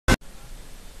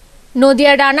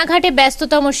নদিয়ার রানাঘাটে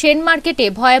ব্যস্ততম সেন মার্কেটে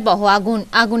ভয়াবহ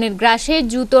আগুনের গ্রাসে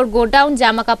জুতোর গোডাউন,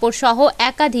 জামাকাপড় সহ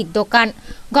একাধিক দোকান।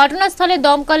 ঘটনাস্থলে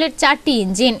দমকলের 4টি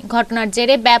ইঞ্জিন। ঘটনার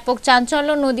জেরে ব্যাপক চাঞ্চল্য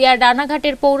নদিয়ার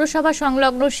রানাঘাটের পৌরসভা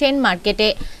সংলগ্ন সেন মার্কেটে।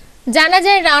 জানা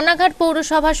যায়, রানাঘাট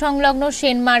পৌরসভা সংলগ্ন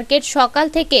সেন মার্কেট সকাল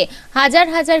থেকে হাজার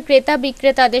হাজার ক্রেতা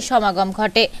বিক্রেতাদের সমাগম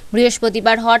ঘটে।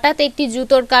 বৃহস্পতিবার হঠাৎ একটি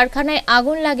জুতোর কারখানায়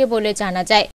আগুন লাগে বলে জানা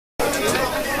যায়।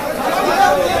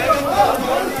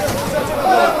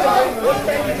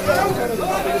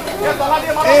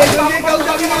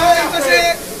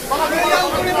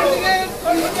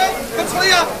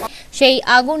 সেই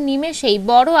আগুন নিমেষেই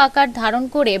বড় আকার ধারণ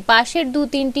করে পাশের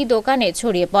 2-3টি দোকানে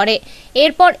ছড়িয়ে পড়ে।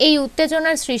 এরপর এই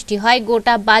উত্তেজনার সৃষ্টি হয়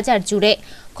গোটা বাজার জুড়ে।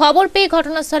 খবর পেয়ে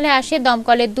ঘটনাস্থলে আসে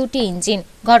দমকলের 2টি ইঞ্জিন।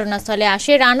 ঘটনাস্থলে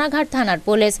আসে রানাঘাট থানার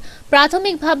পুলিশ।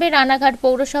 প্রাথমিকভাবে রানাঘাট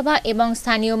পৌরসভা এবং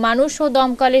স্থানীয় মানুষ ও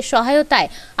দমকলের সহায়তায়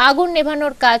আগুন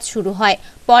নেভানোর কাজ শুরু হয়।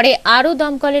 পরে আরও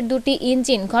দমকলের 2টি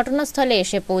ইঞ্জিন ঘটনাস্থলে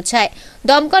এসে পৌঁছায়।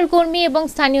 দমকল কর্মী এবং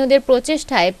স্থানীয়দের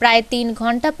প্রচেষ্টায় প্রায় 3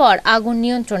 ঘন্টা পর আগুন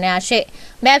নিয়ন্ত্রণে আসে।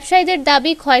 ব্যবসায়ীদের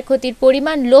দাবি, ক্ষয়ক্ষতির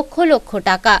পরিমাণ লক্ষ লক্ষ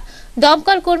টাকা।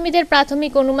 দমকল কর্মীদের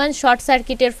প্রাথমিক অনুমান, শর্ট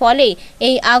সার্কিটের ফলেই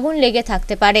এই আগুন লেগে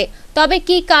থাকতে পারে। তবে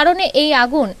কি কারণে এই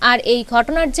আগুন আর এই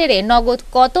ঘটনার জেরে নগদ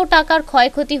কত টাকার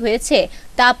ক্ষয়ক্ষতি হয়েছে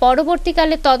তা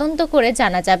পরবর্তীকালে তদন্ত করে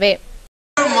জানা যাবে।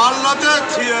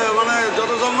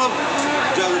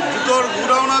 জুতোর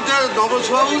গুডাউন আছে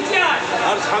নবসবাবু,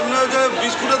 আর সামনে যে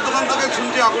বিস্কুটের দোকান থেকে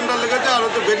শুনছি আগুনটা লেগেছে, আর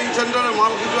হচ্ছে বেডিং সেন্টারের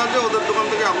মাল কিছু আছে ওদের দোকান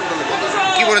থেকে আগুনটা লেগেছে।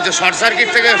 কি বলেছে, শর্ট সার্কিট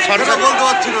থেকে? বলতে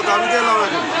পারছি না, তো আমি তো এলাম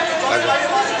এখন।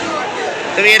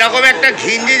 তবে এরকম একটা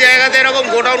ঘিঞ্জি জায়গাতে এরকম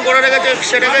গোডাউন করে রেখেছে,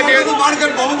 সেটাকে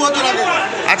মার্কেট বহু বছর আগে।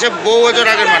 আচ্ছা, বহু বছর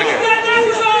আগের মার্কেট,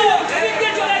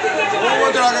 বহু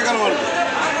বছর আগেকার মার্কেট।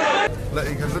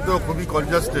 এখানে তো খুবই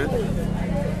কনজাস্টেড,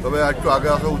 তবে একটু আগে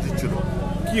আসা উচিত ছিল।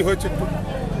 কি হয়েছে একটু?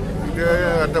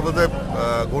 একটা বোধহয়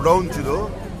গোডাউন ছিল,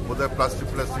 বোধহয় প্লাস্টিক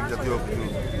জাতীয় কিছু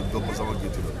দ্রব্য সামগ্রী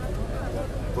ছিল,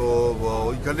 তো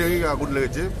ওইখানেই আগুন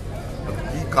লেগেছে।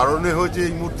 কি কারণে হয়েছে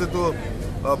এই মুহূর্তে তো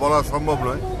বলা সম্ভব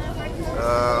নয়।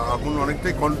 আগুন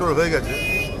অনেকটাই কন্ট্রোল হয়ে গেছে,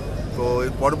 তো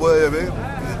এর পর বোঝা যাবে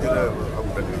ধীরে ধীরে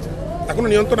আগুনটা লেগেছে। এখনো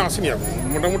নিয়ন্ত্রণ আসেনি আগুন,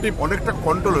 মোটামুটি অনেকটা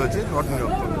কন্ট্রোল হয়েছে, নট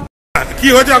নিয়ন্ত্রণ। কি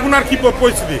হয়েছে আগুন আর কি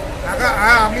পরিস্থিতি?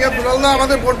 আমি আর দুলালদা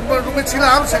আমাদের বোর্ড রুমে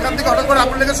ছিলাম, সেখান থেকে হঠাৎ করে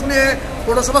আগুন লেগে শুনে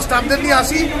পৌরসভা স্টাফদের নিয়ে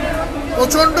আসি।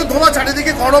 প্রচণ্ড ধোঁয়া,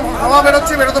 চারিদিকে গরম হাওয়া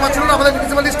বেরোচ্ছে, বেরোতে পারছিল না। আমাদের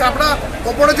মিউনিসিপ্যালিটি স্টাফরা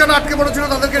ওপরে যেন আটকে পড়েছিল,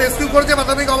 তাদেরকে রেস্কিউ করেছে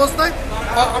প্রাথমিক অবস্থায়।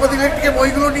 আমাদের ইলেকট্রিকের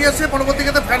বইগুলো নিয়ে এসে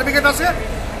পরবর্তীতে ফায়ার ব্রিগেড আসে।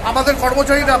 আমাদের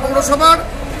কর্মচারীরা পৌরসভার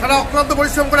তারা অক্লান্ত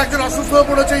পরিশ্রম করে, একজন অসুস্থ হয়ে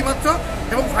পড়েছে এই মাত্র,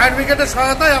 এবং ফায়ার ব্রিগেডের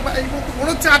সহায়তায় এই মুহূর্তে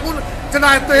মনে হচ্ছে আগুন যেন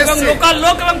আয়ত্ত এসেছে। লোকাল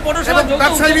লোক এবং পৌরসভা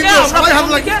ব্যবসায়ীবৃন্দ সবাই হাত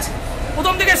লাগিয়েছে।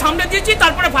 প্রথম থেকে সামনে দিয়েছি,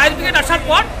 তারপরে ফায়ার ব্রিগেড আসার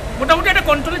পর মোটামুটি একটা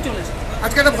কন্ট্রোলে চলেছে।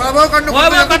 আজকে একটা ভয়াবহ কাণ্ড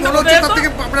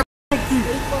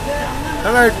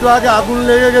একটু আগে আগুন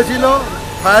লেগে গেছিল,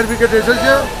 ফায়ার ব্রিগেড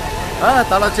এসেছে, হ্যাঁ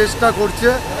তারা চেষ্টা করছে।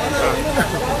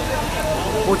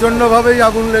 প্রচণ্ডভাবেই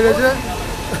আগুন লেগেছে,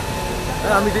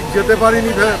 আমি ঠিক যেতে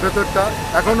পারিনি ভেতরটা,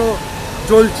 এখনো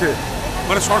চলছে।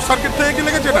 মানে শর্ট সার্কিট থেকে কি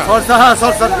লেগেছে? না, হ্যাঁ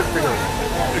শর্ট সার্কিট থেকে।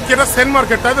 এটা সেন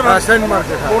মার্কেট, তাই তো? সেন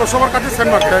মার্কেট, পৌরসভার কাছে সেন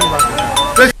মার্কেট।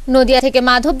 নদিয়া থেকে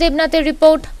মাধব দেবনাথের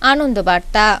রিপোর্ট,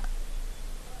 আনন্দবার্তা।